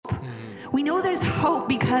We know there's hope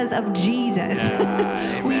because of Jesus.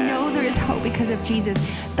 Yeah, We know there is hope because of Jesus.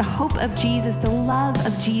 The hope of Jesus, the love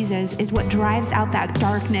of Jesus is what drives out that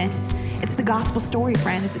darkness. It's the gospel story,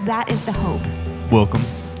 friends. That is the hope. Welcome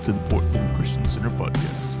to the Portland Christian Center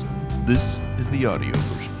podcast. This is the audio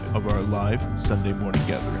version of our live Sunday morning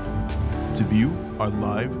gathering. To view our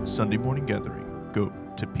live Sunday morning gathering, go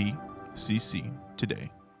to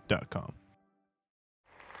pcctoday.com.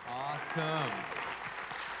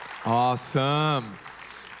 Awesome.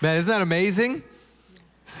 Man, isn't that amazing?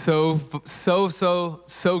 So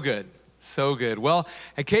good. So good. Well,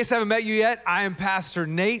 in case I haven't met you yet, I am Pastor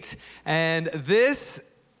Nate, and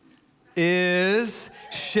this is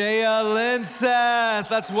Shea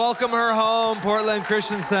Linseth. Let's welcome her home, Portland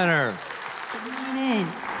Christian Center. Good morning.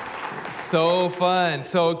 So fun.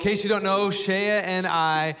 So in case you don't know, Shea and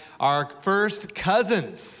I are first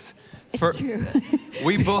cousins. It's true.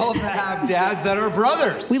 We both have dads that are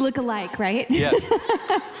brothers. We look alike, right? Yes.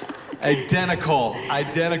 Identical.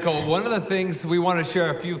 One of the things, we want to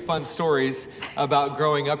share a few fun stories about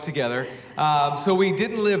growing up together. So we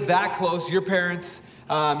didn't live that close. Your parents,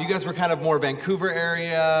 you guys were kind of more Vancouver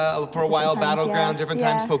area for a while, Battleground, different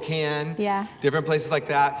times Spokane, different places like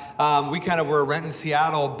that. We kind of were renting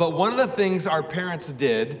Seattle. But one of the things our parents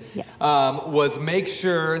did was make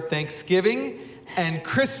sure Thanksgiving and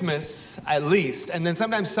Christmas, at least, and then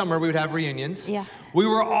sometimes summer, we would have reunions. Yeah. We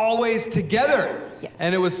were always together. Yes.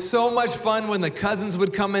 And it was so much fun when the cousins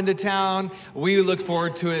would come into town. We looked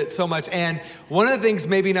forward to it so much. And one of the things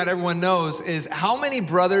maybe not everyone knows is how many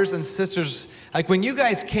brothers and sisters, like when you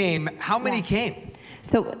guys came, how many came?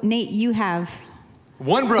 So, Nate, you have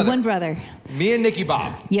One brother. one brother. Me and Nikki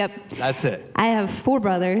Bob. Yep. That's it. I have 4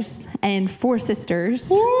 brothers and 4 sisters.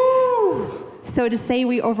 Woo! So to say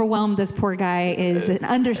we overwhelmed this poor guy is an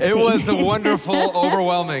understatement. It was a wonderful,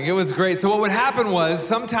 overwhelming. It was great. So what would happen was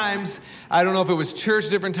sometimes, I don't know if it was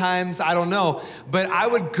church different times, I don't know, but I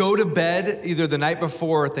would go to bed either the night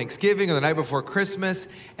before Thanksgiving or the night before Christmas,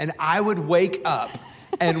 and I would wake up,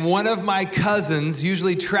 and one of my cousins,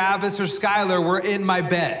 usually Travis or Skylar, were in my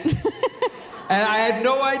bed. And I had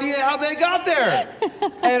no idea how they got there.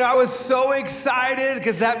 And I was so excited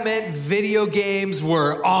because that meant video games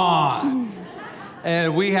were on.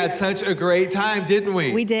 And we had such a great time, didn't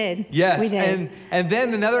we? We did. Yes. We did. And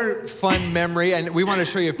then another fun memory, and we want to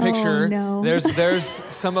show you a picture. Oh, no. There's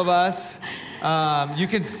some of us. You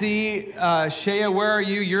can see, Shea, where are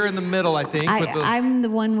you? You're in the middle, I think. I'm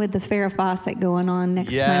the one with the Farrah Fawcett going on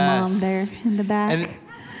next to my mom there in the back.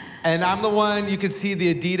 And I'm the one, you can see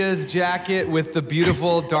the Adidas jacket with the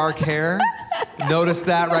beautiful dark hair. Notice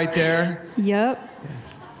that right there? Yep.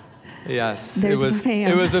 Yes, There's the fam.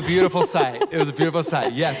 It was a beautiful sight. It was a beautiful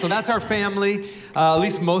sight. Yeah, so that's our family. At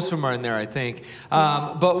least most of them are in there, I think.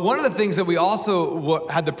 But one of the things that we also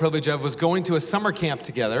had the privilege of was going to a summer camp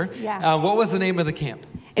together. Yeah. What was the name of the camp?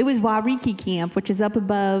 It was Wauriki Camp, which is up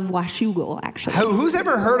above Washougal, actually. Who's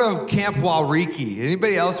ever heard of Camp Wauriki?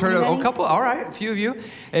 Anybody else heard of? Oh, a couple. All right, a few of you.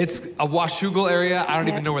 It's a Washougal area. I don't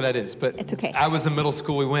even know where that is, but it's okay. I was in middle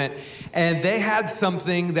school. We went, and they had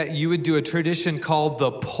something that you would do, a tradition called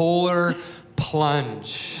the polar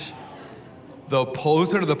plunge. The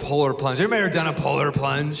polar plunge. Anybody ever done a polar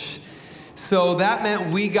plunge? So that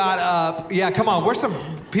meant we got up. Yeah, come on. We're some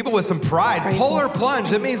people with some pride. Crazy. Polar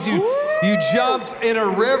plunge. That means you jumped in a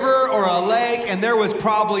river or a lake, and there was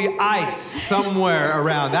probably ice somewhere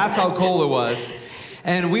around. That's how cold it was.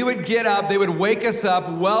 And we would get up. They would wake us up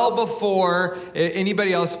well before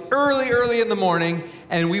anybody else, early in the morning,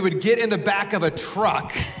 and we would get in the back of a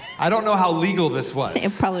truck. I don't know how legal this was.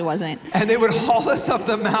 It probably wasn't. And they would haul us up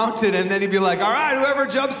the mountain, and then he'd be like, all right, whoever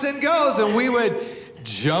jumps in goes. And we would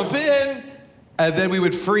jump in, and then we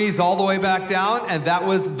would freeze all the way back down, and that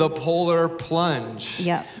was the polar plunge.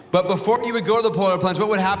 Yep. But before you would go to the polar plunge, what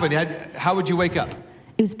would happen? How would you wake up?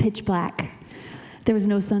 It was pitch black. There was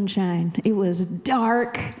no sunshine. It was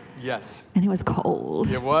dark. Yes. And it was cold.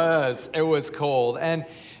 It was cold. And,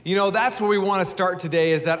 you know, that's where we want to start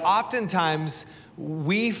today, is that oftentimes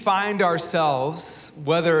we find ourselves,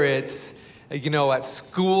 whether it's, you know, at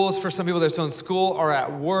schools, for some people they're still in school, or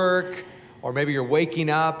at work, or maybe you're waking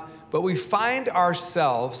up, but we find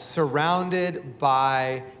ourselves surrounded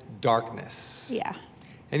by darkness. Yeah.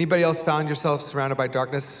 Anybody else found yourself surrounded by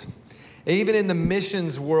darkness? Even in the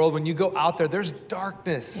missions world, when you go out there, there's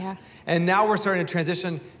darkness. Yeah. And now we're starting to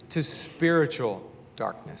transition to spiritual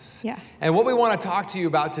darkness. Yeah. And what we want to talk to you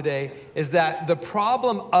about today is that the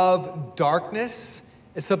problem of darkness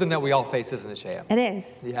is something that we all face, isn't it, Shea? It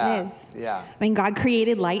is. Yeah. It is. Yeah. I mean, God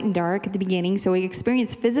created light and dark at the beginning, so we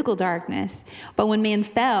experienced physical darkness. But when man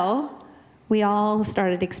fell, we all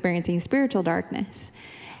started experiencing spiritual darkness.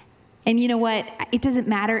 And you know what? It doesn't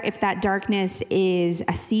matter if that darkness is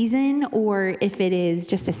a season or if it is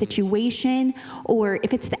just a situation or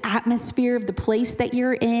if it's the atmosphere of the place that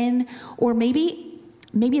you're in, or maybe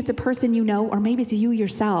it's a person you know, or maybe it's you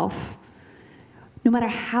yourself. No matter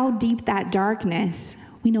how deep that darkness,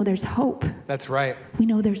 we know there's hope. That's right. We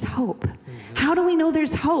know there's hope. Mm-hmm. How do we know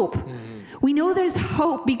there's hope? Mm-hmm. We know there's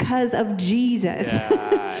hope because of Jesus.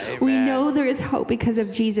 Yeah, we know there is hope because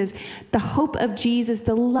of Jesus. The hope of Jesus,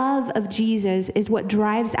 the love of Jesus is what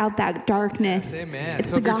drives out that darkness. Yes, amen. It's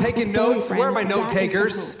so the if you're gospel taking story, notes, friends. where are my note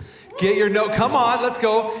takers? Get your note. Come on, let's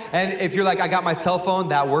go. And if you're like, I got my cell phone,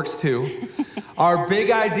 that works too. Our big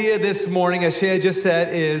idea this morning, as Shea just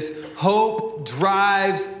said, is hope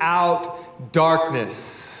drives out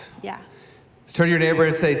darkness. Yeah. Turn to your neighbor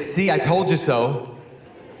and say, see, I told you so.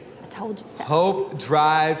 Told you so. Hope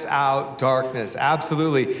drives out darkness.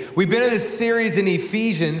 Absolutely. We've been in this series in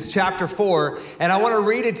Ephesians chapter 4, and I want to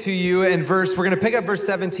read it to you in we're going to pick up verse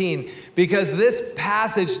 17, because this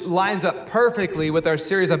passage lines up perfectly with our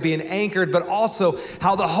series of being anchored, but also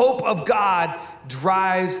how the hope of God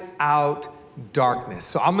drives out darkness.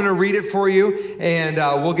 So I'm going to read it for you, and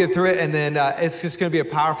we'll get through it, and then it's just going to be a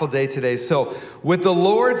powerful day today. So, with the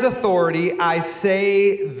Lord's authority, I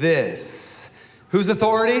say this. Whose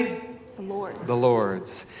authority? The Lord's. The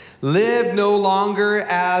Lord's. Live no longer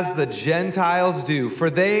as the Gentiles do, for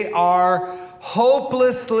they are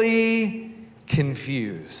hopelessly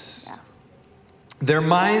confused. Yeah. Their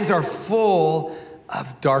minds are full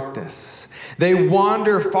of darkness. They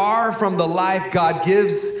wander far from the life God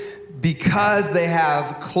gives because they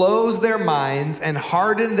have closed their minds and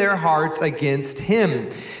hardened their hearts against Him.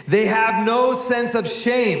 They have no sense of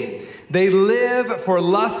shame. They live for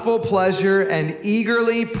lustful pleasure and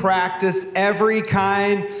eagerly practice every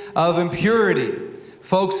kind of impurity.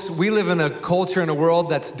 Folks, we live in a culture and a world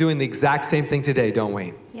that's doing the exact same thing today, don't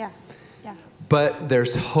we? Yeah. But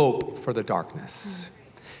there's hope for the darkness.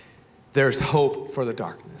 There's hope for the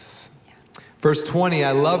darkness. Verse 20,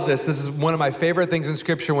 I love this. This is one of my favorite things in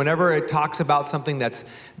Scripture. Whenever it talks about something that's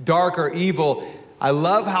dark or evil, I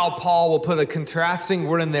love how Paul will put a contrasting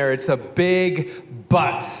word in there. It's a big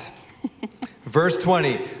but. Verse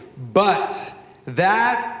 20, but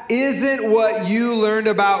that isn't what you learned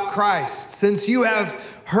about Christ. Since you have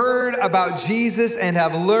heard about Jesus and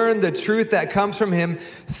have learned the truth that comes from Him,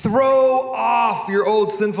 throw off your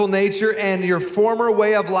old sinful nature and your former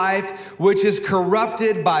way of life, which is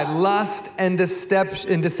corrupted by lust and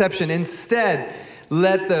deception. Instead,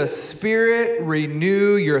 let the Spirit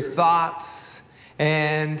renew your thoughts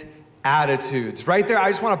and attitudes. Right there, I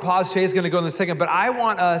just want to pause. Shay's going to go in a second, but I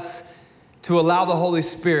want us to allow the Holy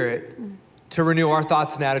Spirit to renew our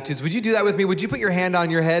thoughts and attitudes. Would you do that with me? Would you put your hand on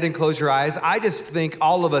your head and close your eyes? I just think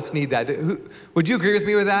all of us need that. Would you agree with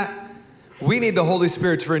me with that? We need the Holy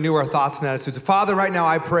Spirit to renew our thoughts and attitudes. Father, right now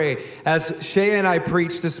I pray, as Shea and I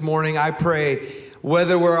preach this morning, I pray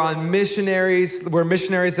whether we're missionaries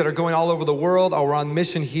that are going all over the world, or we're on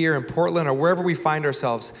mission here in Portland, or wherever we find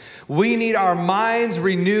ourselves, we need our minds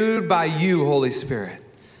renewed by you, Holy Spirit.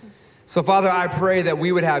 So, Father, I pray that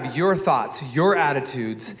we would have your thoughts, your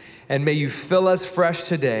attitudes, and may you fill us fresh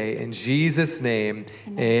today. In Jesus' name,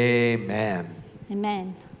 amen.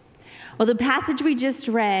 Amen. Well, the passage we just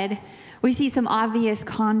read, we see some obvious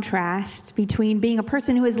contrast between being a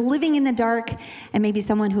person who is living in the dark and maybe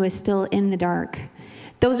someone who is still in the dark.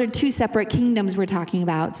 Those are two separate kingdoms we're talking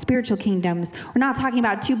about, spiritual kingdoms. We're not talking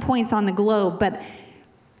about 2 points on the globe, but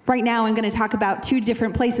right now I'm going to talk about 2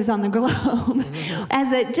 different places on the globe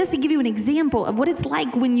just to give you an example of what it's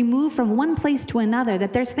like when you move from one place to another,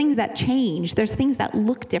 that there's things that change, there's things that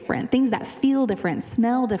look different, things that feel different,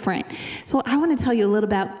 smell different. So I want to tell you a little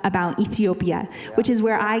about Ethiopia, which is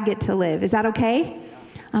where I get to live. Is that okay?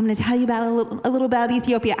 I'm going to tell you about a little about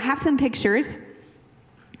Ethiopia. I have some pictures.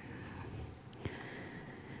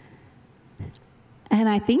 And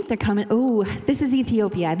I think they're coming. Oh, this is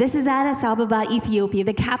Ethiopia. This is Addis Ababa, Ethiopia,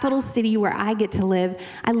 the capital city where I get to live.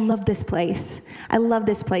 I love this place. I love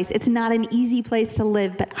this place. It's not an easy place to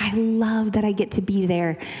live, but I love that I get to be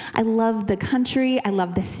there. I love the country. I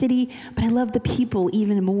love the city, but I love the people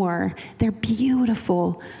even more. They're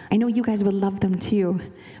beautiful. I know you guys would love them too.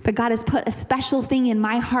 But God has put a special thing in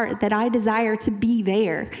my heart that I desire to be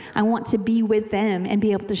there. I want to be with them and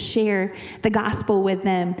be able to share the gospel with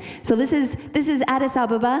them. So this is Addis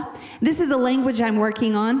Ababa. This is a language I'm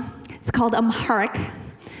working on. It's called Amharic.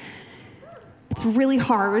 It's really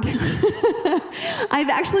hard. I've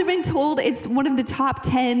actually been told it's one of the top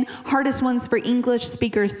 10 hardest ones for English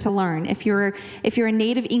speakers to learn. If you're a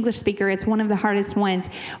native English speaker, it's one of the hardest ones.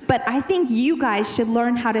 But I think you guys should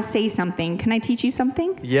learn how to say something. Can I teach you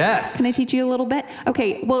something? Yes. Can I teach you a little bit?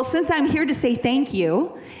 Okay, well, since I'm here to say thank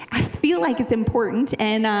you, I feel like it's important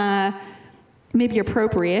and maybe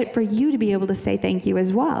appropriate for you to be able to say thank you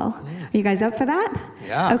as well. Are you guys up for that?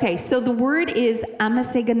 Yeah. Okay, so the word is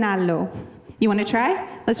amaseganalo. You want to try?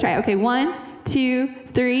 Let's try. Okay, 1, 2,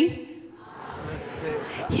 3.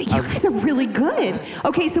 Yeah, you guys are really good.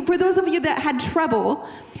 Okay, so for those of you that had trouble,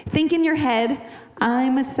 think in your head,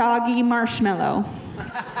 I'm a soggy marshmallow.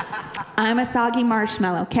 I'm a soggy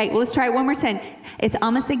marshmallow. Okay, well, let's try it one more time. It's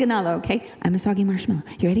amaseganalo, okay? I'm a soggy marshmallow.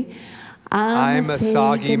 You ready? I'm a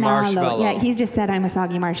soggy marshmallow. Yeah, he just said I'm a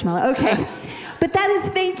soggy marshmallow. Okay. But that is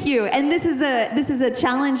thank you. And this is a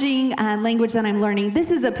challenging language that I'm learning. This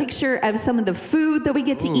is a picture of some of the food that we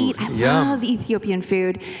get to eat. I love Ethiopian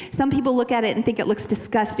food. Some people look at it and think it looks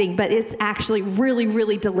disgusting, but it's actually really,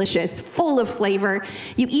 really delicious, full of flavor.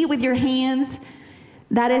 You eat with your hands.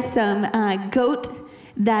 That is some goat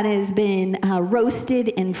that has been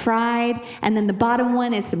roasted and fried. And then the bottom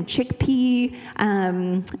one is some chickpea.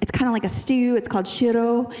 It's kind of like a stew. It's called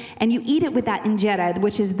shiro. And you eat it with that injera,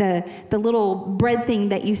 which is the little bread thing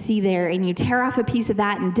that you see there. And you tear off a piece of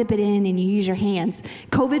that and dip it in and you use your hands.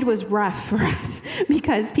 COVID was rough for us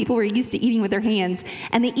because people were used to eating with their hands.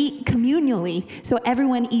 And they eat communally. So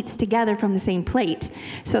everyone eats together from the same plate.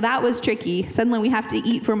 So that was tricky. Suddenly we have to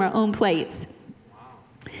eat from our own plates.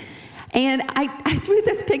 And I threw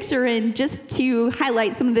this picture in just to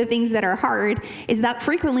highlight some of the things that are hard, is that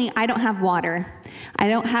frequently I don't have water.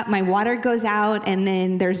 My water goes out and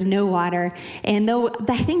then there's no water. And though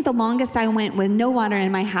I think the longest I went with no water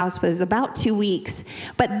in my house was about 2 weeks.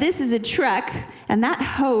 But this is a truck, and that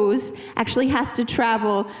hose actually has to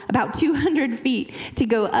travel about 200 feet to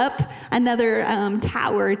go up another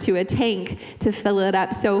tower to a tank to fill it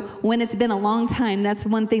up. So when it's been a long time, that's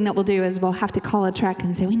one thing that we'll do is we'll have to call a truck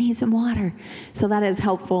and say, we need some water. So that is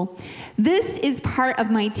helpful. This is part of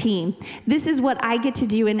my team. This is what I get to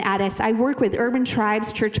do in Addis. I work with Urban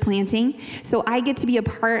Tribes Church Planting. So I get to be a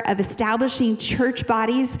part of establishing church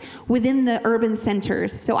bodies within the urban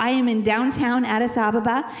centers. So I am in downtown Addis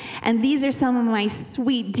Ababa, and these are some of my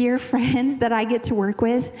sweet, dear friends that I get to work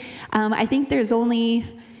with. I think there's only,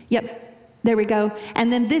 there we go.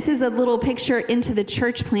 And then this is a little picture into the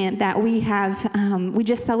church plant that we have. We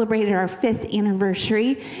just celebrated our 5th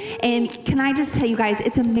anniversary. And can I just tell you guys,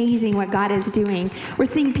 it's amazing what God is doing. We're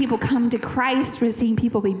seeing people come to Christ. We're seeing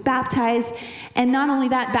people be baptized. And not only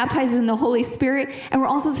that, baptized in the Holy Spirit. And we're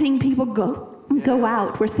also seeing people go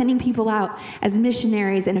out. We're sending people out as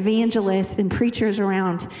missionaries and evangelists and preachers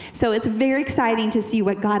around. So it's very exciting to see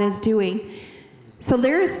what God is doing. So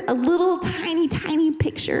there's a little tiny, tiny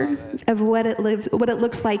picture of what it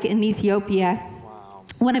looks like in Ethiopia. Wow.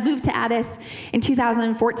 When I moved to Addis in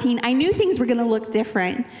 2014, I knew things were going to look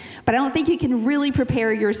different, but I don't think you can really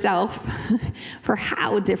prepare yourself for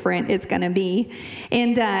how different it's going to be.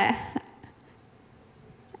 And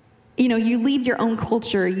you leave your own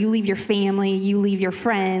culture, you leave your family, you leave your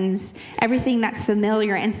friends, everything that's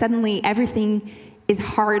familiar, and suddenly everything is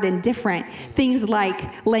hard and different. Things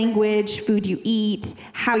like language, food you eat,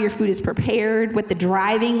 how your food is prepared, what the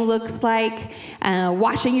driving looks like,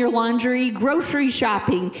 washing your laundry, grocery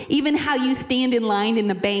shopping, even how you stand in line in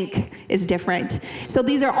the bank is different. So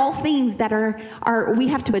these are all things that are we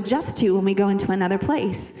have to adjust to when we go into another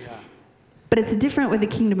place. Yeah. But it's different with the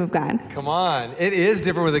kingdom of God. Come on. It is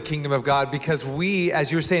different with the kingdom of God because we,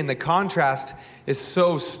 as you were saying, the contrast is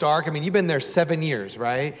so stark. I mean, you've been there 7 years,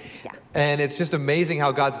 right? Yeah. And it's just amazing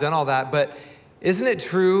how God's done all that. But isn't it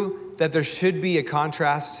true that there should be a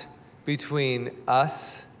contrast between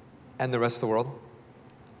us and the rest of the world?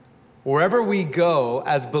 Wherever we go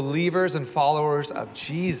as believers and followers of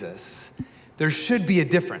Jesus, there should be a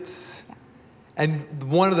difference. Yeah. And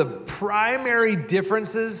one of the primary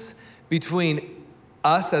differences between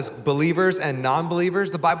us as believers and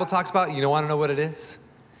non-believers, the Bible talks about, you don't want to know what it is?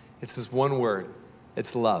 It's just one word.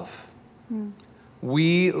 It's love.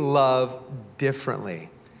 We love differently.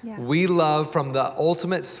 Yeah. We love from the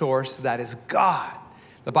ultimate source that is God.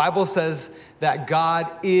 The Bible says that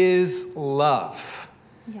God is love.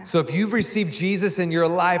 Yeah. So if you've received Jesus in your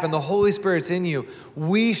life and the Holy Spirit's in you,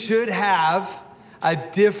 we should have a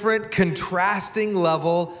different contrasting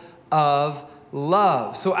level of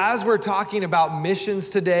love. So as we're talking about missions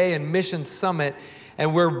today and Mission Summit,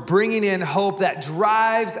 and we're bringing in hope that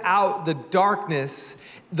drives out the darkness,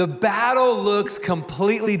 the battle looks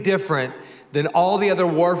completely different than all the other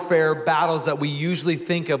warfare battles that we usually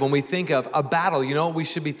think of when we think of a battle. You know what we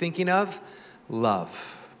should be thinking of?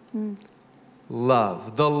 Love.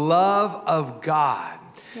 Love. The love of God.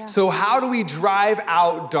 Yeah. So how do we drive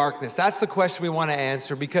out darkness? That's the question we want to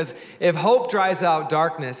answer, because if hope drives out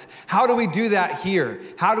darkness, how do we do that here?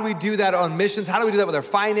 How do we do that on missions? How do we do that with our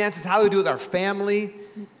finances? How do we do it with our family?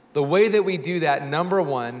 The way that we do that, number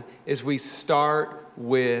one, is we start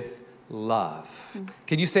with love.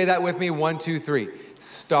 Can you say that with me? 1, 2, 3.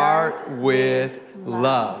 Start with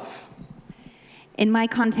love. In my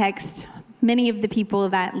context, many of the people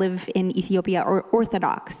that live in Ethiopia are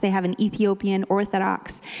Orthodox. They have an Ethiopian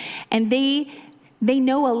Orthodox. And they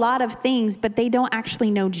know a lot of things, but they don't actually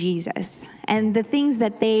know Jesus. And the things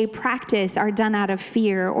that they practice are done out of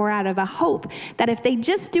fear or out of a hope that if they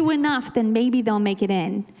just do enough, then maybe they'll make it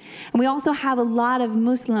in. And we also have a lot of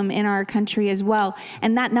Muslim in our country as well.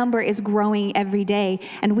 And that number is growing every day.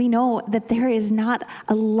 And we know that there is not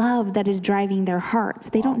a love that is driving their hearts.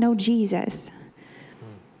 They don't know Jesus.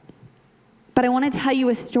 But I want to tell you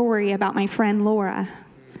a story about my friend Laura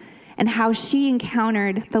and how she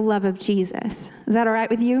encountered the love of Jesus. Is that all right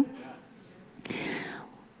with you?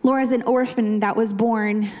 Laura's an orphan that was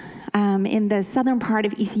born in the southern part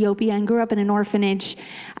of Ethiopia and grew up in an orphanage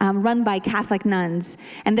run by Catholic nuns.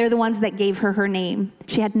 And they're the ones that gave her her name.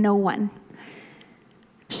 She had no one.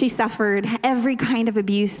 She suffered every kind of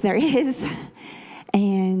abuse there is.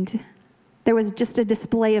 And there was just a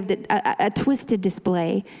display of a twisted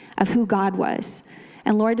display of who God was.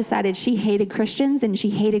 And Laura decided she hated Christians and she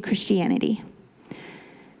hated Christianity.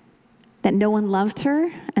 That no one loved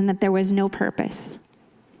her and that there was no purpose.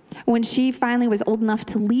 When she finally was old enough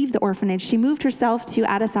to leave the orphanage, she moved herself to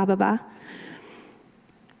Addis Ababa.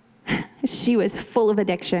 She was full of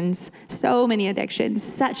addictions, so many addictions,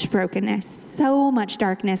 such brokenness, so much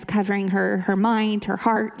darkness covering her mind, her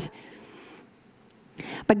heart.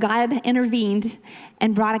 But God intervened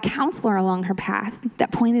and brought a counselor along her path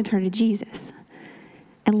that pointed her to Jesus.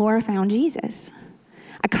 And Laura found Jesus.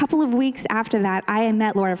 A couple of weeks after that, I had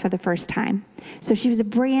met Laura for the first time. So she was a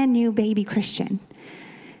brand new baby Christian.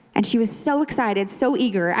 And she was so excited, so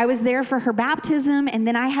eager. I was there for her baptism, and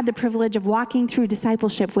then I had the privilege of walking through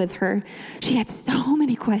discipleship with her. She had so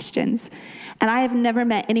many questions. And I have never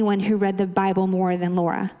met anyone who read the Bible more than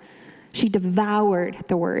Laura. She devoured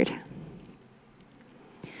the word.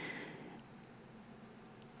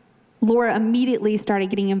 Laura immediately started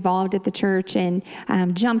getting involved at the church and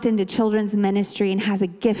jumped into children's ministry and has a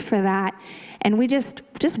gift for that. And we just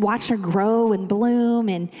watched her grow and bloom,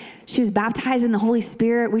 and she was baptized in the Holy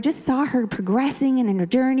Spirit. We just saw her progressing in her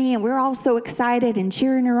journey, and we were all so excited and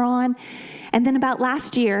cheering her on. And then about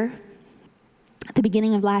last year, at the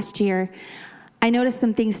beginning of last year, I noticed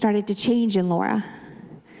some things started to change in Laura.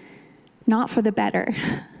 Not for the better.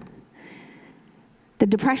 The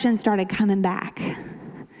depression started coming back.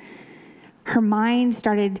 Her mind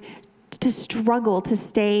started to struggle to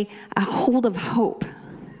stay a hold of hope.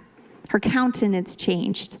 Her countenance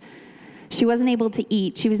changed. She wasn't able to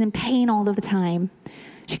eat. She was in pain all of the time.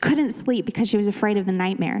 She couldn't sleep because she was afraid of the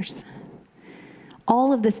nightmares.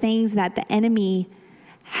 All of the things that the enemy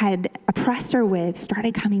had oppressed her with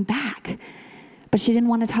started coming back, but she didn't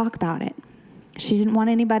want to talk about it. She didn't want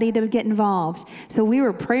anybody to get involved. So we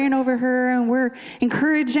were praying over her, and we're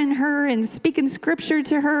encouraging her and speaking scripture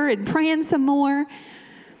to her and praying some more.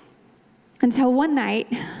 Until one night,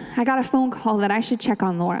 I got a phone call that I should check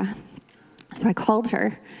on Laura. So I called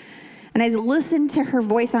her. And as I listened to her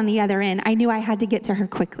voice on the other end, I knew I had to get to her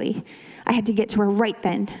quickly. I had to get to her right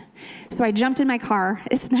then. So I jumped in my car.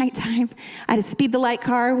 It's nighttime. I had a speed the light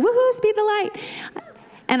car. Woohoo, speed the light.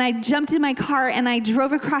 And I jumped in my car and I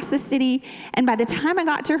drove across the city. And by the time I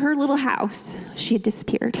got to her little house, she had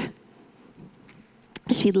disappeared.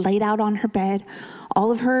 She'd laid out on her bed all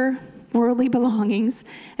of her worldly belongings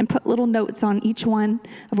and put little notes on each one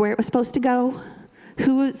of where it was supposed to go,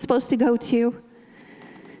 who it was supposed to go to.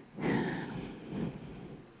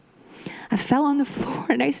 I fell on the floor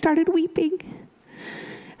and I started weeping,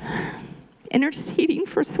 interceding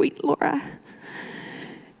for sweet Laura.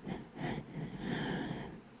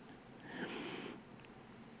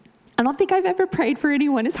 I don't think I've ever prayed for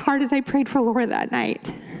anyone as hard as I prayed for Laura that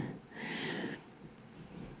night.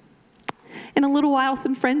 In a little while,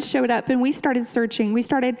 some friends showed up and we started searching. We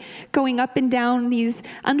started going up and down these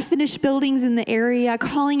unfinished buildings in the area,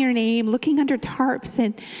 calling her name, looking under tarps,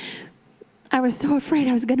 and I was so afraid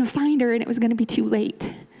I was going to find her and it was going to be too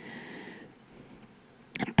late.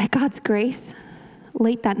 By God's grace,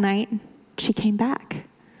 late that night, she came back.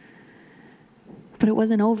 But it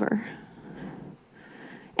wasn't over.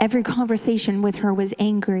 Every conversation with her was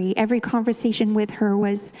angry. Every conversation with her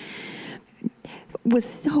was was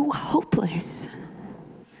so hopeless.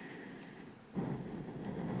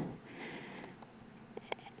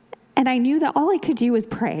 And I knew that all I could do was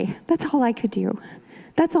pray. That's all I could do.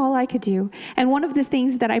 That's all I could do. And one of the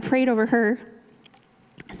things that I prayed over her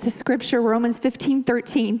is the scripture, Romans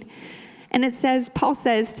 15:13. And it says, Paul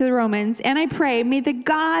says to the Romans, and I pray, may the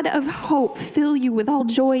God of hope fill you with all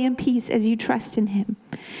joy and peace as you trust in him,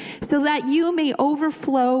 so that you may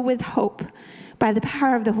overflow with hope by the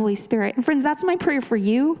power of the Holy Spirit. And friends, that's my prayer for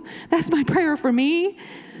you. That's my prayer for me,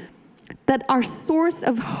 that our source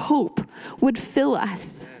of hope would fill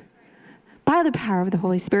us by the power of the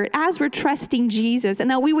Holy Spirit as we're trusting Jesus, and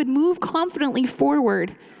that we would move confidently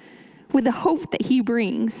forward with the hope that he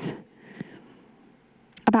brings.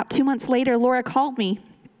 About 2 months later, Laura called me.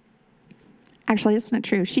 Actually, that's not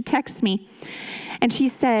true. She texted me, and she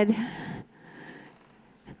said,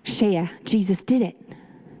 Shea, Jesus did it.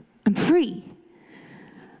 I'm free.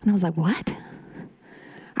 And I was like, what?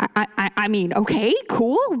 I mean, okay,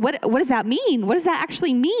 cool. What does that mean? What does that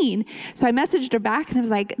actually mean? So I messaged her back, and I was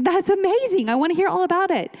like, that's amazing. I want to hear all about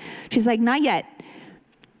it. She's like, not yet.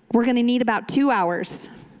 We're going to need about 2 hours.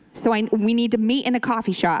 So we need to meet in a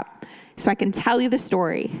coffee shop so I can tell you the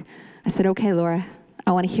story. I said, okay, Laura,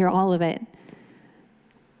 I want to hear all of it.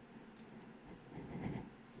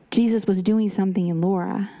 Jesus was doing something in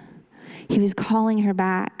Laura. He was calling her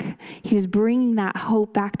back. He was bringing that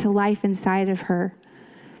hope back to life inside of her.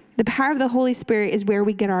 The power of the Holy Spirit is where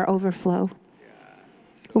we get our overflow.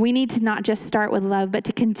 We need to not just start with love, but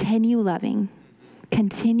to continue loving.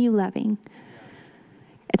 Continue loving.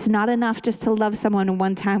 It's not enough just to love someone in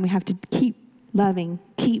one time. We have to keep loving,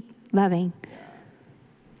 keep loving.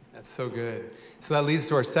 That's so good. So that leads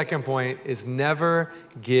to our second point, is never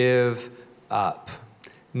give up.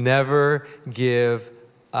 Never give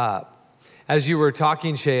up. As you were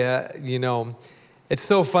talking, Shea, it's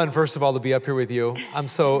so fun, first of all, to be up here with you. I'm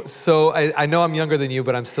I know I'm younger than you,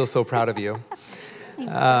 but I'm still so proud of you.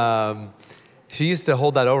 She used to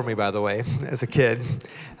hold that over me, by the way, as a kid.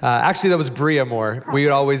 Actually, that was Bria Moore. We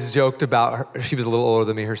had always joked about her. She was a little older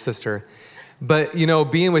than me, her sister. But,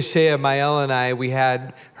 being with Shea, Mael and I, we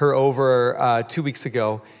had her over 2 weeks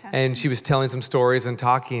ago, and she was telling some stories and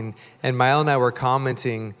talking, and Mael and I were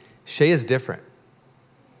commenting, Shea is different.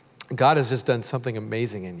 God has just done something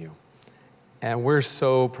amazing in you. And we're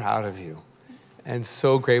so proud of you and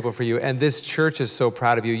so grateful for you. And this church is so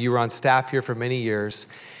proud of you. You were on staff here for many years,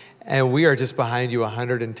 and we are just behind you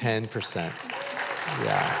 110%.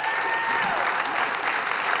 Yeah.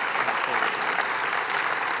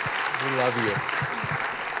 We love you.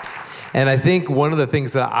 And I think one of the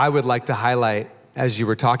things that I would like to highlight as you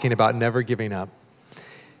were talking about never giving up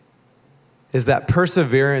is that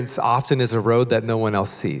perseverance often is a road that no one else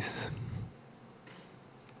sees.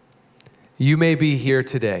 You may be here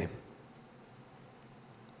today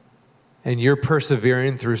and you're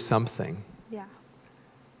persevering through something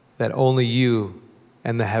that only you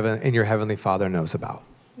and your Heavenly Father knows about.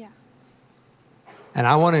 Yeah. And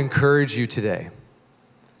I want to encourage you today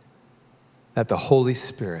that the Holy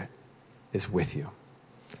Spirit is with you.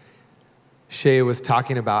 Shea was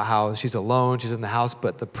talking about how she's alone, she's in the house,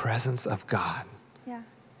 but the presence of God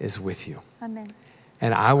is with you. Amen.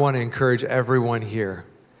 And I want to encourage everyone here,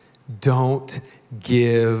 don't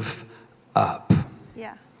give up.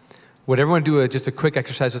 Yeah. Would everyone do just a quick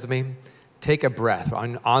exercise with me? Take a breath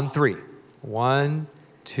on 3. 1,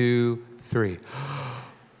 2, 3.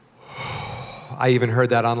 I even heard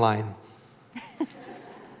that online.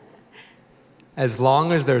 As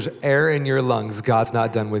long as there's air in your lungs, God's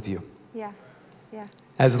not done with you. Yeah. Yeah.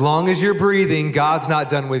 As long as you're breathing, God's not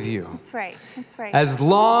done with you. That's right. That's right. As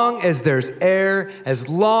long as there's air, as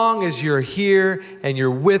long as you're here and you're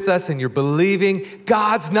with us and you're believing,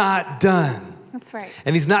 God's not done. That's right.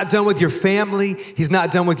 And he's not done with your family. He's not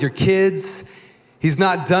done with your kids. He's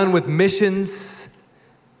not done with missions.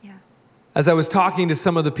 Yeah. As I was talking to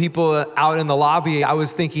some of the people out in the lobby, I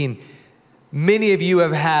was thinking, many of you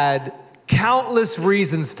have had countless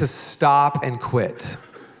reasons to stop and quit.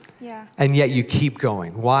 Yeah. And yet you keep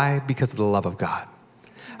going. Why? Because of the love of God.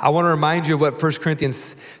 I want to remind you of what 1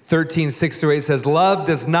 Corinthians 13:6-8 says. Love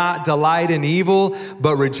does not delight in evil,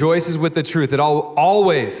 but rejoices with the truth. It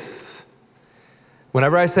always.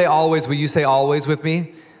 Whenever I say always, will you say always with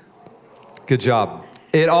me? Good job.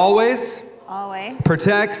 It always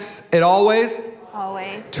protects. It always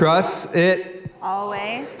trusts. It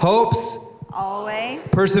hopes.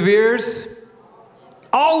 Perseveres.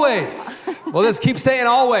 Always. Well, just keep saying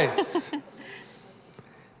always.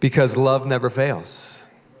 Because love never fails.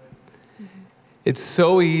 It's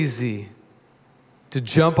so easy to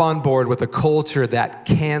jump on board with a culture that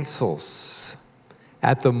cancels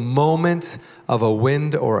at the moment of a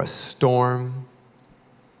wind or a storm,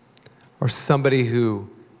 or somebody who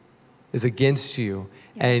is against you,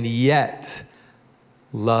 and yet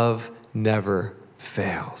love never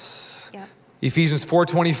fails. Yep. Ephesians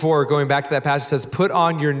 4:24, going back to that passage, says, put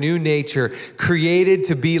on your new nature, created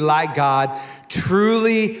to be like God,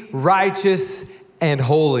 truly righteous and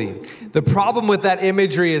holy. The problem with that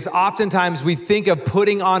imagery is oftentimes we think of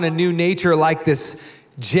putting on a new nature like this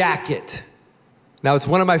jacket. Now, it's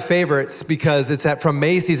one of my favorites because it's from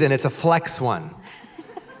Macy's and it's a flex one.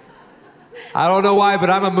 I don't know why, but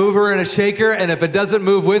I'm a mover and a shaker, and if it doesn't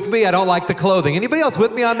move with me, I don't like the clothing. Anybody else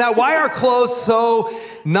with me on that? Why are clothes so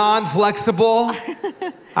non-flexible?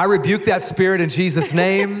 I rebuke that spirit in Jesus'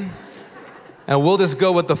 name, and we'll just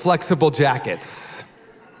go with the flexible jackets.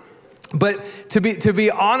 But to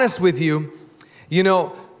be honest with you, you know,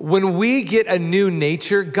 when we get a new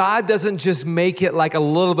nature, God doesn't just make it like a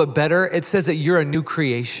little bit better. It says that you're a new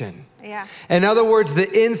creation. Yeah. In other words,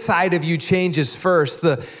 the inside of you changes first.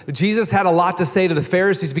 Jesus had a lot to say to the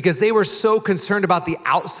Pharisees because they were so concerned about the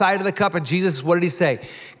outside of the cup. And Jesus, what did he say?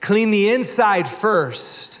 Clean the inside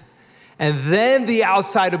first, and then the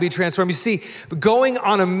outside will be transformed. You see, going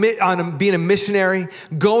being a missionary,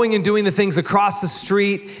 going and doing the things across the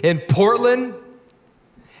street in Portland,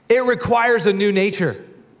 it requires a new nature.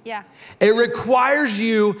 Yeah. It requires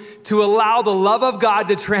you to allow the love of God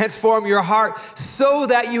to transform your heart so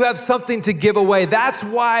that you have something to give away. That's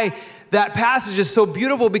why that passage is so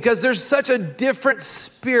beautiful, because there's such a different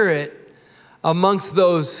spirit amongst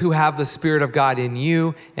those who have the Spirit of God in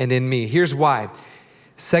you and in me. Here's why.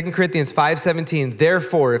 2 Corinthians 5:17,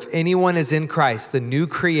 therefore, if anyone is in Christ, the new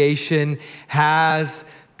creation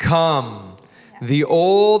has come. The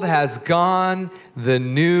old has gone, the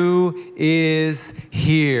new is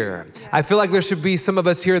here. Yeah. I feel like there should be some of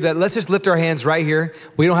us here that let's just lift our hands right here.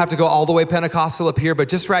 We don't have to go all the way Pentecostal up here, but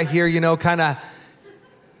just right here, you know, kind of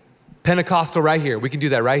Pentecostal right here. We can do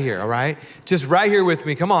that right here, all right? Just right here with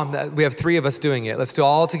me. Come on, we have 3 of us doing it. Let's do it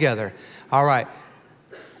all together. All right.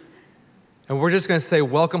 And we're just going to say,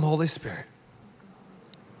 welcome, Holy Spirit.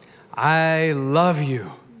 I love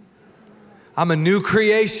you. I'm a new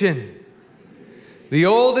creation. The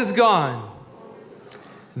old is gone.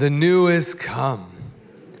 The new is come.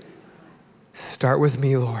 Start with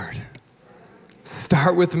me, Lord.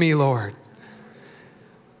 Start with me, Lord.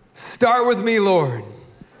 Start with me, Lord.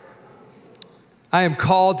 I am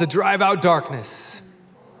called to drive out darkness.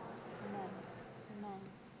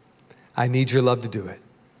 I need your love to do it.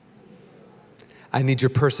 I need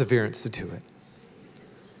your perseverance to do it.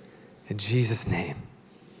 In Jesus' name,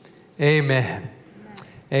 amen.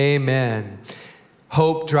 Amen.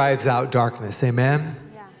 Hope drives out darkness, amen?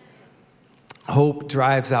 Yeah. Hope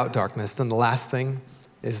drives out darkness. Then the last thing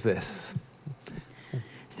is this.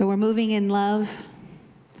 So we're moving in love,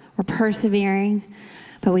 we're persevering,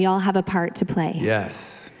 but we all have a part to play.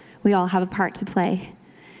 Yes. We all have a part to play.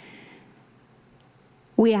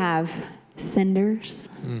 We have senders,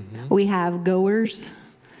 we have goers,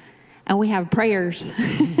 and we have prayers.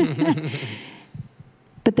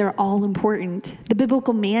 But they're all important. The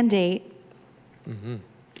biblical mandate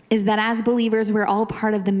is that as believers, we're all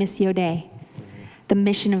part of the Missio Dei, the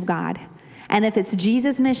mission of God. And if it's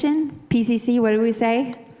Jesus' mission, PCC, what do we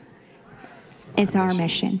say? It's our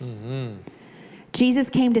mission. Jesus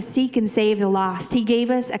came to seek and save the lost. He gave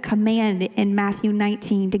us a command in Matthew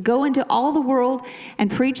 19 to go into all the world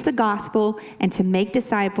and preach the gospel and to make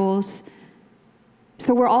disciples.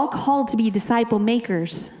 So we're all called to be disciple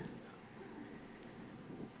makers.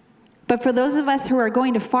 But for those of us who are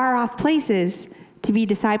going to far off places to be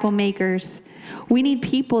disciple makers, we need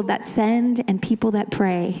people that send and people that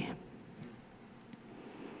pray.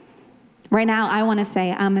 Right now, I want to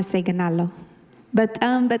say, ama seganalo. But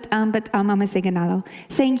ama seganalo.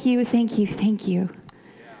 Thank you, thank you, thank you.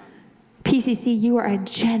 PCC, you are a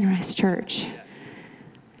generous church.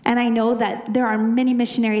 And I know that there are many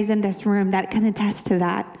missionaries in this room that can attest to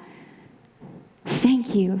that.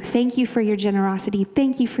 Thank you. Thank you for your generosity.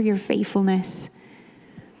 Thank you for your faithfulness.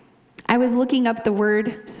 I was looking up the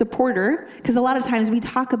word supporter, because a lot of times we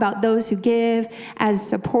talk about those who give as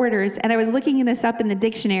supporters, and I was looking this up in the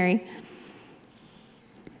dictionary,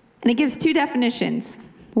 and it gives 2 definitions.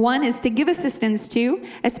 One is to give assistance to,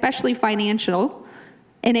 especially financial,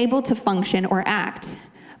 and able to function or act.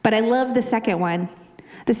 But I love the second one.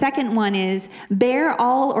 The second one is bear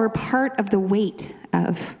all or part of the weight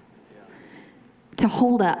of. To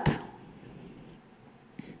hold up.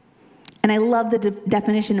 And I love the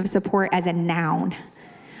definition of support as a noun,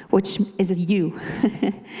 which is you.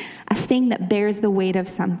 A thing that bears the weight of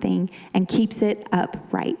something and keeps it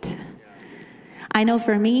upright. I know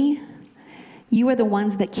for me, You are the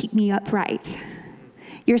ones that keep me upright.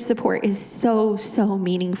 Your support is so, so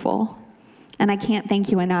meaningful. And I can't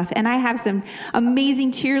thank you enough. And I have some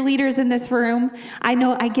amazing cheerleaders in this room. I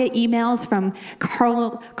know I get emails from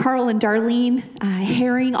Carl and Darlene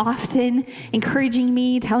Herring often, encouraging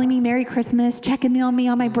me, telling me Merry Christmas, checking me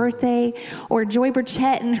on my birthday, or Joy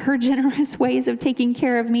Burchett and her generous ways of taking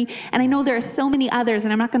care of me. And I know there are so many others,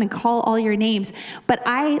 and I'm not going to call all your names, but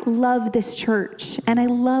I love this church, and I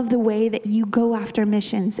love the way that you go after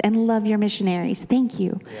missions and love your missionaries. Thank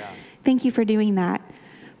you. Yeah. Thank you for doing that.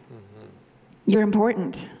 You're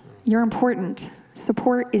important. You're important.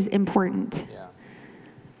 Support is important. Yeah.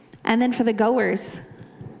 And then for the goers,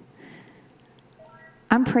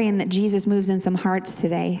 I'm praying that Jesus moves in some hearts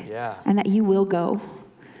today. Yeah. And that you will go.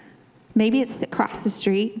 Maybe it's across the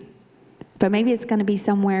street, but maybe it's going to be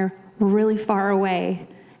somewhere really far away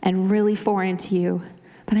and really foreign to you.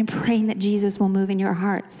 But I'm praying that Jesus will move in your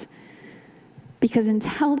hearts. Because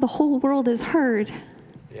until the whole world is heard,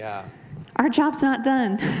 our job's not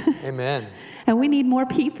done. Amen. And we need more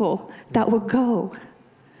people that will go.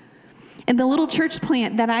 In the little church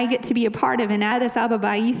plant that I get to be a part of in Addis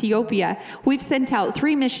Ababa, Ethiopia, we've sent out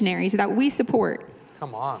 3 missionaries that we support.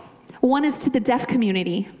 Come on. One is to the deaf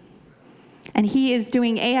community. And he is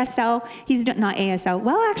doing ASL. He's not ASL.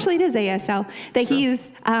 Well, actually, it is ASL. That he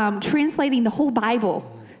is translating the whole Bible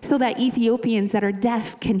so that Ethiopians that are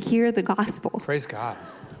deaf can hear the gospel. Praise God.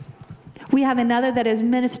 We have another that is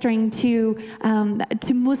ministering to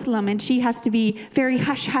Muslim, and she has to be very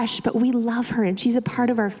hush-hush, but we love her, and she's a part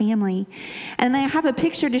of our family. And I have a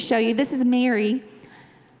picture to show you. This is Mary.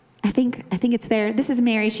 I think it's there. This is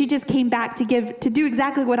Mary. She just came back to do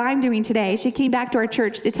exactly what I'm doing today. She came back to our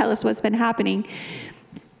church to tell us what's been happening.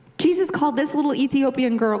 Jesus called this little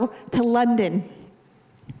Ethiopian girl to London.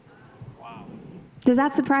 Wow. Does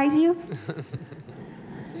that surprise you?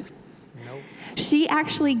 She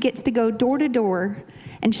actually gets to go door to door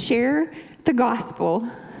and share the gospel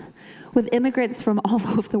with immigrants from all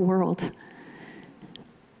over the world.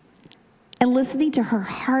 And listening to her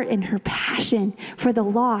heart and her passion for the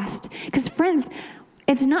lost. Because friends,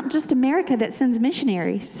 it's not just America that sends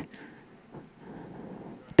missionaries.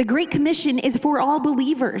 The Great Commission is for all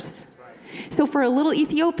believers. So for a little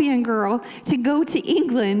Ethiopian girl to go to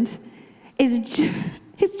England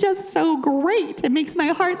it's just so great. It makes my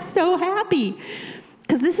heart so happy.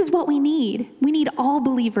 Because this is what we need. We need all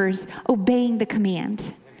believers obeying the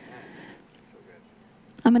command.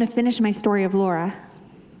 I'm going to finish my story of Laura.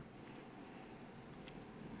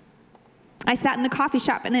 I sat in the coffee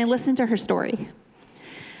shop and I listened to her story.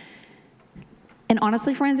 And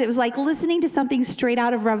honestly, friends, it was like listening to something straight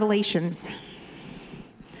out of Revelations.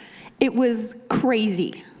 It was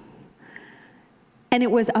crazy. And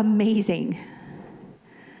it was amazing.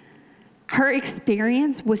 Her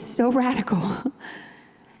experience was so radical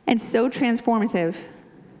and so transformative.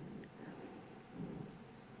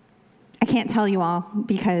 I can't tell you all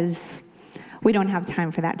because we don't have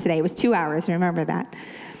time for that today. It was 2 hours, remember that.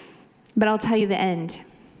 But I'll tell you the end,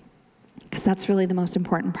 because that's really the most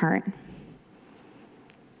important part.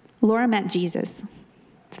 Laura met Jesus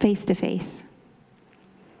face to face.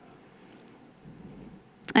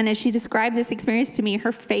 And as she described this experience to me,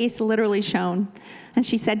 her face literally shone. And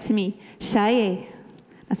she said to me, Shaye.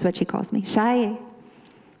 That's what she calls me, Shaye.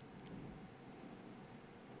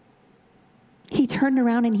 He turned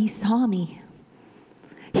around and he saw me.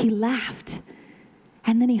 He laughed.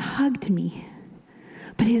 And then he hugged me.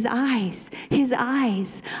 But his eyes,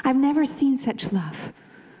 I've never seen such love.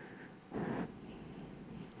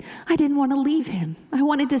 I didn't want to leave him. I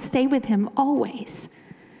wanted to stay with him always.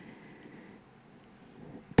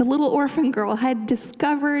 The little orphan girl had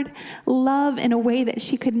discovered love in a way that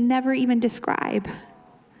she could never even describe.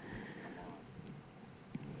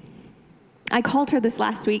 I called her this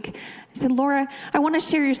last week. I said, Laura, I want to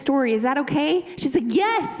share your story. Is that okay? She said,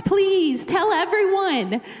 yes, please, tell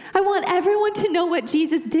everyone. I want everyone to know what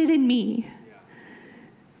Jesus did in me.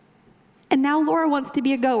 And now Laura wants to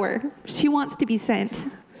be a goer. She wants to be sent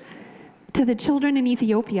to the children in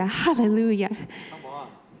Ethiopia. Hallelujah. Come on.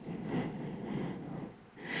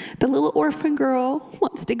 The little orphan girl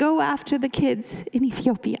wants to go after the kids in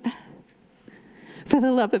Ethiopia for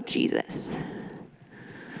the love of Jesus.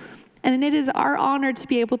 And it is our honor to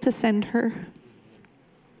be able to send her. Amen.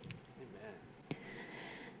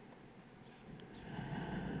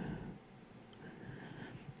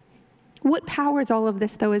 What powers all of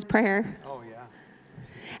this, though, is prayer. Oh, yeah.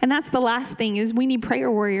 And that's the last thing, is we need prayer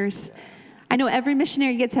warriors. Yeah. I know every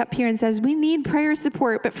missionary gets up here and says, we need prayer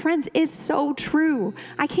support. But friends, it's so true.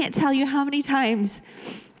 I can't tell you how many times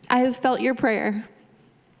I have felt your prayer.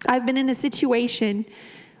 I've been in a situation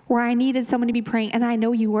where I needed someone to be praying, and I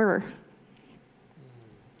know you were.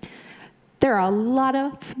 There are a lot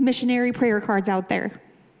of missionary prayer cards out there.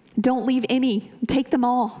 Don't leave any. Take them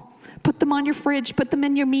all. Put them on your fridge. Put them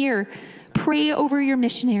in your mirror. Pray over your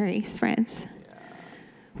missionaries, friends.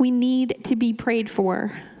 We need to be prayed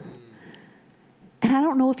for. And I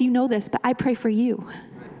don't know if you know this, but I pray for you.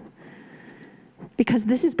 Because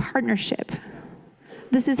this is partnership.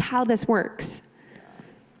 This is how this works.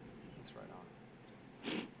 That's right on.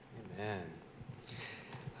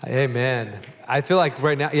 Amen. Amen. I feel like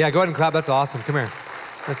right now, go ahead and clap. That's awesome. Come here.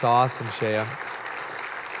 That's awesome, Shea.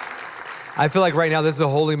 I feel like right now this is a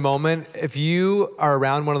holy moment. If you are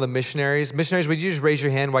around one of the missionaries, would you just raise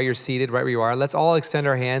your hand while you're seated right where you are? Let's all extend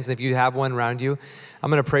our hands. And if you have one around you, I'm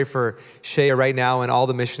going to pray for Shea right now and all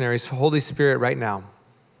the missionaries. Holy Spirit, right now,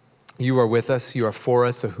 you are with us. You are for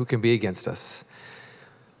us. So who can be against us?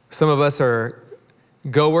 Some of us are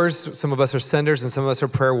goers, some of us are senders, and some of us are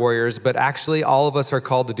prayer warriors. But actually, all of us are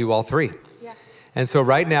called to do all three. Yeah. And so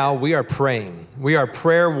right now, we are praying. We are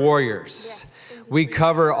prayer warriors. Yes. We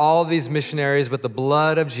cover all these missionaries with the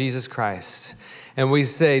blood of Jesus Christ. And we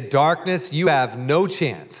say, darkness, you have no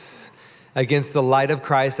chance against the light of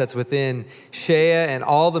Christ that's within Shea and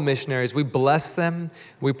all the missionaries. We bless them.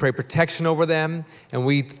 We pray protection over them. And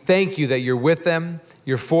we thank you that you're with them.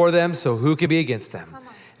 You're for them. So who can be against them?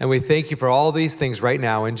 And we thank you for all these things right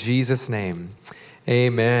now in Jesus' name.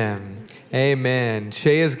 Amen. Amen.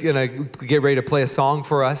 Shea is going to get ready to play a song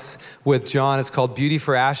for us with John. It's called Beauty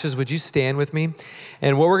for Ashes. Would you stand with me?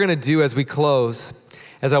 And what we're going to do as we close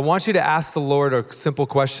is I want you to ask the Lord a simple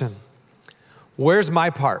question. Where's my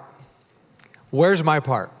part? Where's my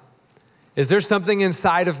part? Is there something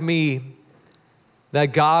inside of me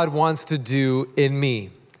that God wants to do in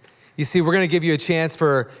me? You see, we're going to give you a chance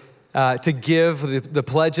to give the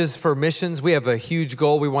pledges for missions. We have a huge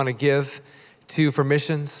goal we want to give for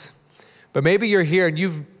missions. But maybe you're here and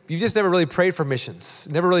you've just never really prayed for missions,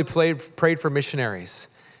 never really prayed for missionaries.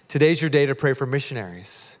 Today's your day to pray for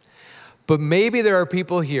missionaries. But maybe there are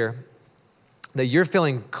people here that you're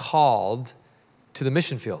feeling called to the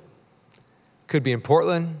mission field. Could be in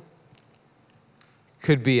Portland,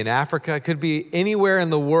 could be in Africa, could be anywhere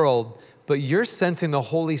in the world, but you're sensing the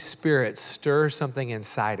Holy Spirit stir something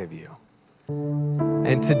inside of you.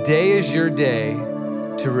 And today is your day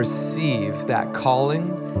to receive that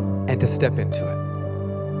calling and to step into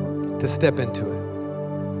it. To step into it.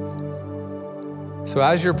 So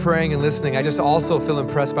as you're praying and listening, I just also feel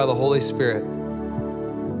impressed by the Holy Spirit.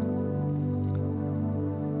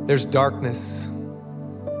 There's darkness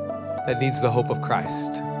that needs the hope of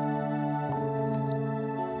Christ.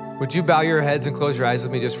 Would you bow your heads and close your eyes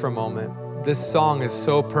with me just for a moment? This song is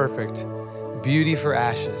so perfect. Beauty for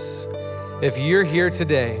Ashes. If you're here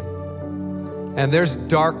today and there's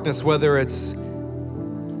darkness, whether it's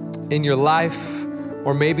in your life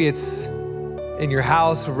or maybe it's in your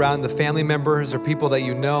house around the family members or people that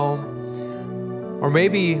you know, or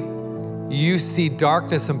maybe you see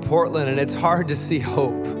darkness in Portland and it's hard to see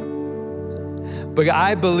hope. But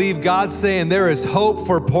I believe God's saying there is hope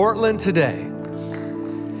for Portland today.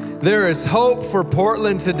 There is hope for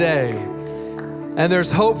Portland today. And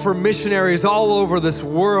there's hope for missionaries all over this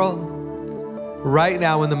world right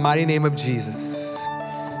now in the mighty name of Jesus.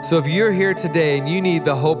 So if you're here today and you need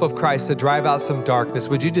the hope of Christ to drive out some darkness,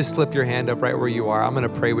 would you just slip your hand up right where you are? I'm going to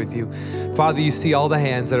pray with you. Father, you see all the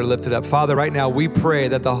hands that are lifted up. Father, right now we pray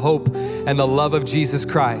that the hope and the love of Jesus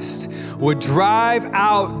Christ would drive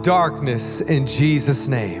out darkness in Jesus'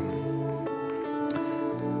 name.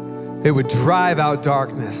 It would drive out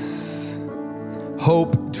darkness.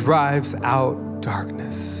 Hope drives out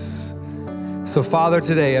darkness. So Father,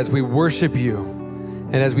 today as we worship you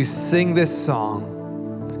and as we sing this song,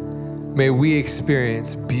 may we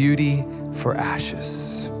experience beauty for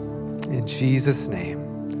ashes. In Jesus'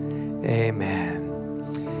 name, amen.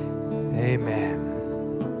 Amen.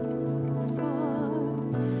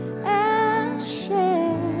 For ashes,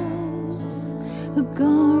 a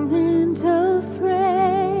garment of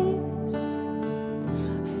praise,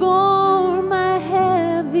 for my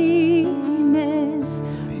heaviness,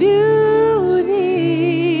 beauty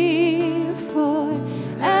for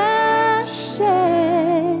ashes.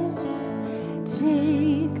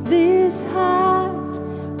 Take this heart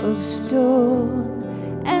of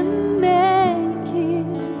stone and make it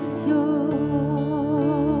yours.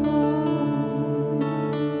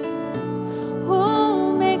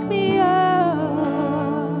 Oh, make me yours.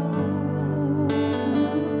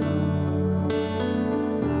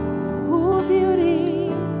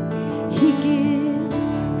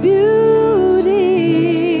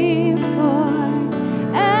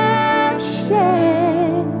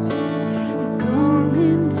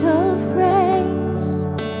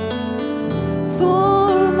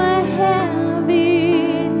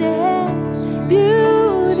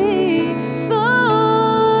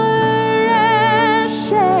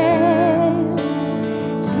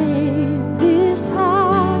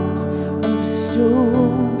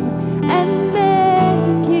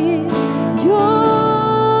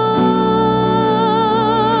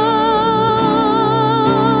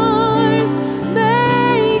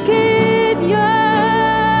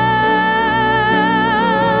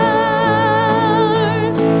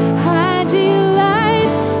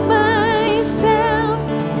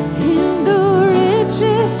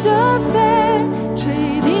 affair,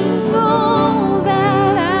 trading all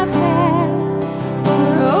that I've had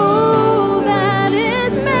for all that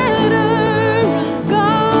is better. A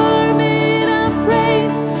garment of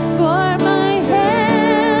praise for my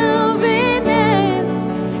heaviness.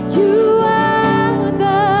 You are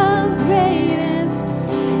the greatest.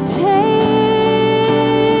 Taste,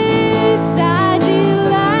 I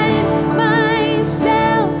delight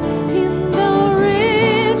myself in the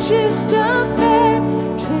richest affair,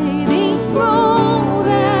 trading all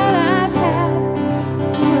that I've had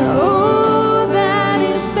for all that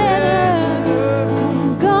is better. A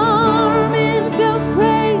garment of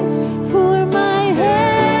praise for my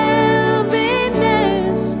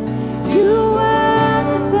heaviness. You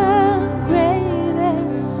are the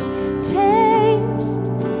greatest. Taste,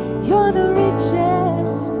 you're the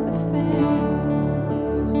richest affair.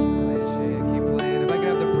 Keep playing. If I could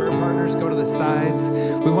have the prayer partners go to the sides.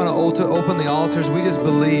 We want to open the altars. We just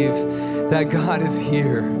believe that God is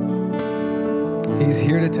here. He's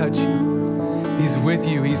here to touch you. He's with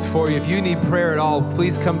you. He's for you. If you need prayer at all,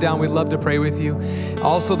 please come down. We'd love to pray with you.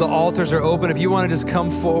 Also, the altars are open. If you want to just come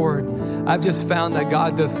forward, I've just found that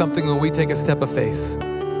God does something when we take a step of faith.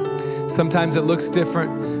 Sometimes it looks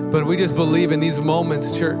different, but we just believe in these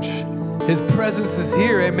moments, church. His presence is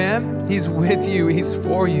here, amen? He's with you. He's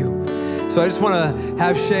for you. So I just want to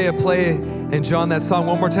have Shea play and John that song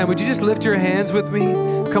one more time. Would you just lift your hands with me?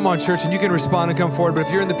 Come on, church, and you can respond and come forward. But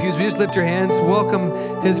if you're in the pews, would you just lift your hands? Welcome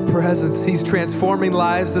His presence. He's transforming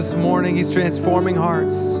lives this morning. He's transforming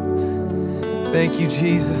hearts. Thank you,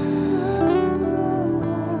 Jesus.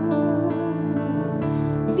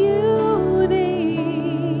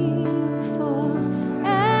 Beautiful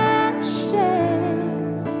ashes,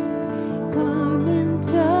 garment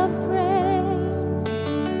of praise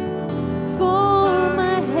for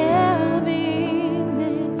my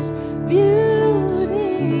heaviness. Beautiful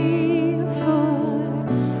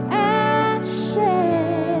ashes,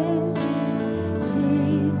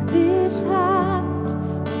 take this heart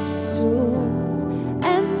of stone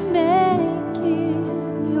and make it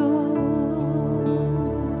yours.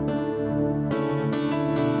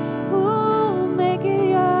 Oh, make it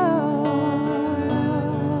yours.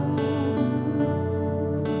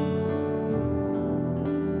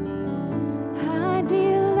 I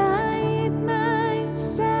delight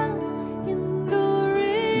myself in the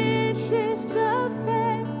richest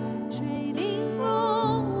affair, trading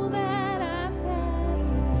all that I've had.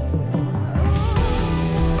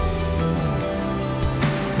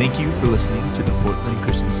 Thank you for listening to the Portland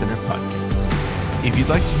Christian Center podcast. If you'd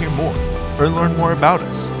like to hear more or learn more about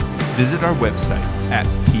us, visit our website at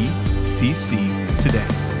pcctoday.com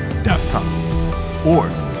or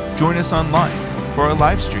join us online for our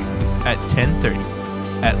live stream at 10:30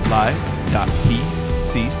 at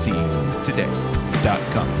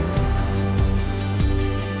live.pcctoday.com.